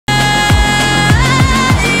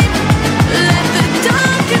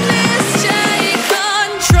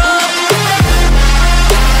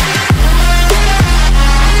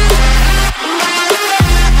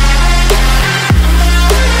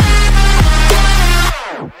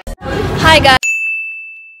Hi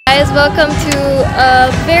guys, welcome to a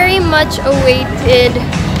very much awaited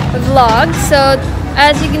vlog. So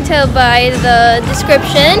as you can tell by the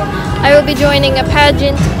description, I will be joining a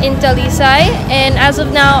pageant in Talisay, and as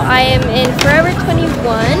of now I am in Forever 21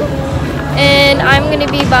 and I'm going to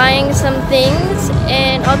be buying some things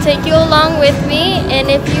and I'll take you along with me. And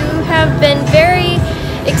if you have been very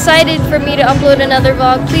excited for me to upload another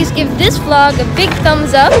vlog, please give this vlog a big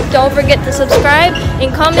thumbs up. Don't forget to subscribe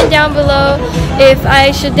and comment down below if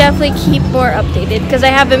I should definitely keep more updated, because I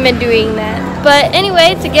haven't been doing that. But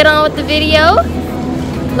anyway, to get on with the video,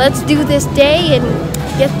 let's do this day and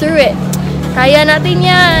get through it. Kaya natin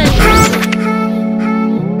yan!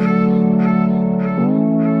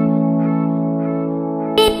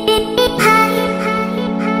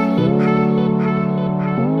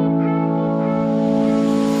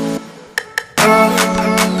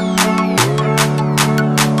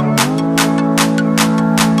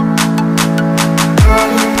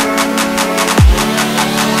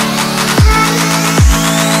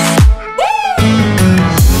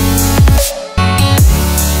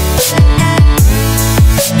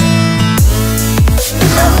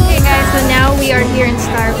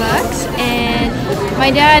 Starbucks, and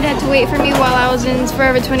my dad had to wait for me while I was in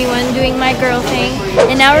Forever 21 doing my girl thing,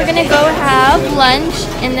 and now we're gonna go have lunch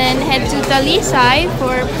and then head to Talisay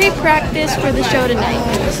for pre-practice for the show tonight.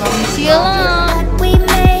 See you along!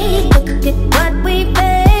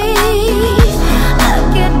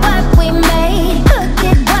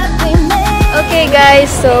 Okay guys,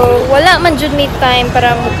 so wala man jud ni time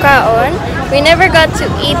para mukaon. We never got to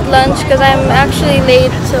eat lunch because I'm actually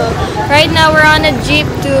late. So right now we're on a jeep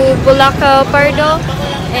to Bulacau Pardo,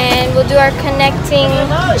 and we'll do our connecting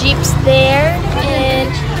jeeps there.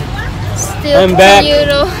 And still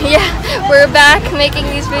continue to, yeah, we're back making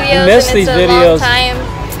these videos. I miss and it's these a videos. long time,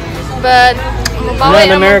 but I'm not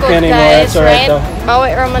in America anymore. That's alright though.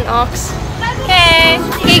 Bawit Roman Ox. Okay.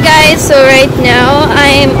 Hey guys, so right now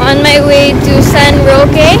I am on my way to San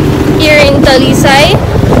Roque here in Talisay.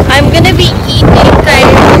 I'm gonna be eating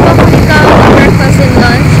breakfast and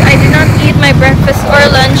lunch. I did not eat my breakfast or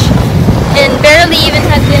lunch and barely even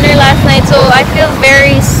had dinner last night, so I feel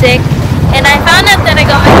very sick. And I found out that I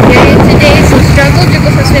got my period today, so struggled to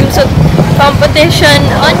go sa swimsuit competition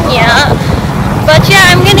on ya. But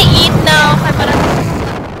yeah, I'm gonna eat now.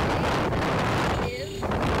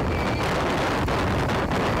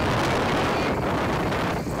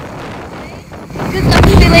 Good luck,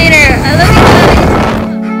 see you later. I love you guys.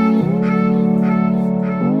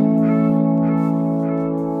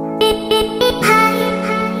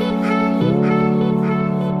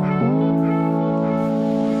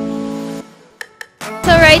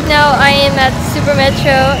 So right now I am at Super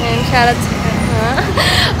Metro, and shout out to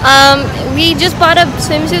we just bought a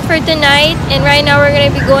swimsuit for tonight, and right now we're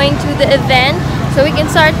gonna be going to the event so we can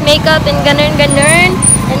start makeup and ganun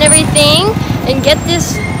and everything and get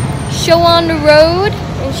this show on the road.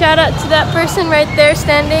 And shout out to that person right there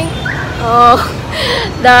standing. Oh,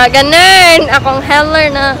 da ganun akong heller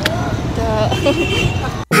na.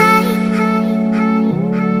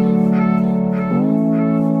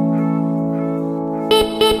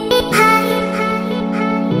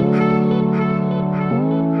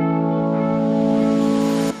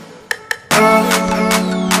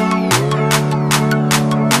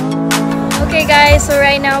 Okay guys, so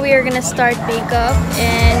right now we are gonna start makeup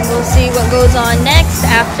and we'll see what goes on next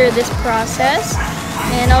after this process,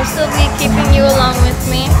 and I'll still be keeping you along with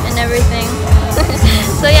me and everything.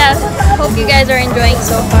 So yeah, hope you guys are enjoying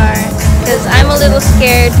so far, because I'm a little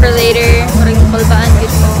scared for later, but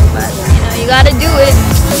you know, you gotta do it.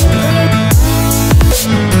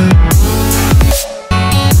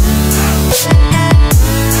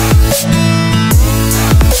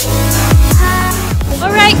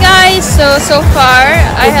 Alright guys, so far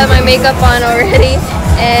I have my makeup on already,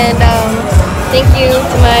 and thank you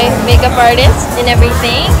to my makeup artist and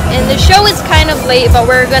everything. And the show is kind of late, but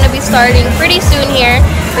we're going to be starting pretty soon here.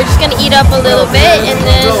 We're just going to eat up a little bit and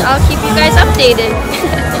then I'll keep you guys updated.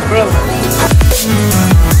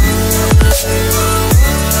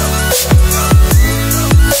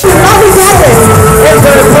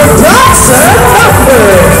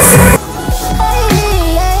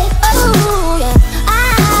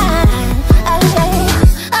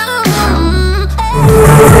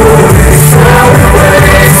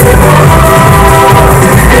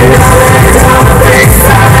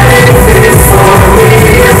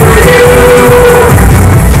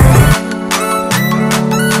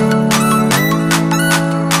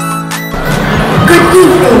 Good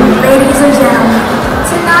evening, ladies and gentlemen.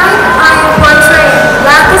 Tonight I am portraying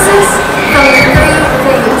LAGTANG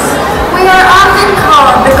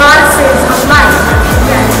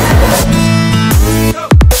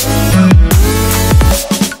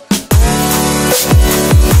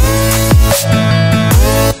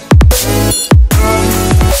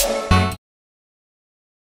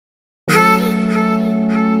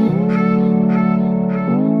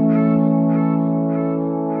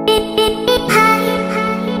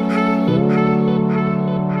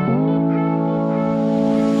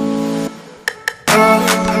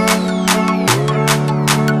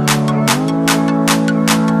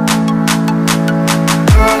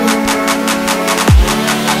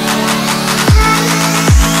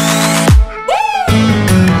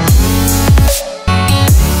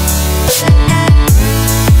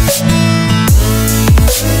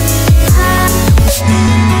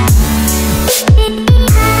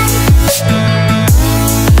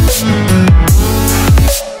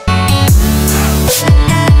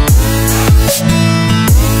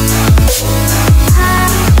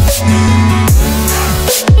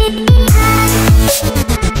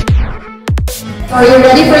Are you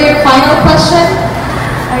ready for your final question?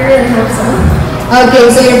 I really hope so.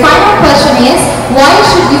 Okay, so your final question is, why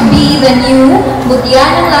should you be the new MUTYA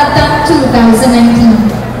ng LAGTANG 2019?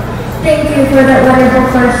 Thank you for that wonderful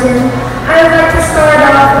question. I would like to start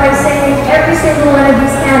off by saying every single one of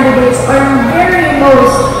these candidates are very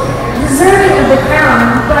most deserving of the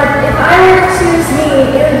crown, but if I were to choose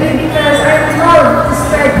me, it would be because I love to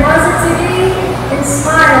spread positivity and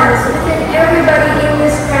smiles within everybody in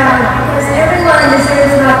this crowd, because everyone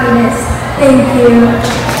deserves happiness. Thank you.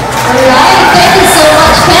 Alright, thank you so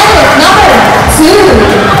much.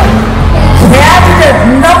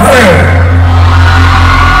 Candidate number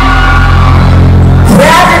 2.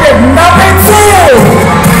 Candidate number 2.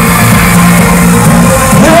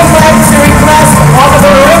 We would like to request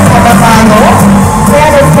Honorable Abatano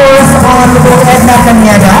and of course Honorable Edna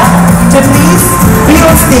Cañeda to please be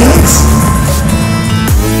on stage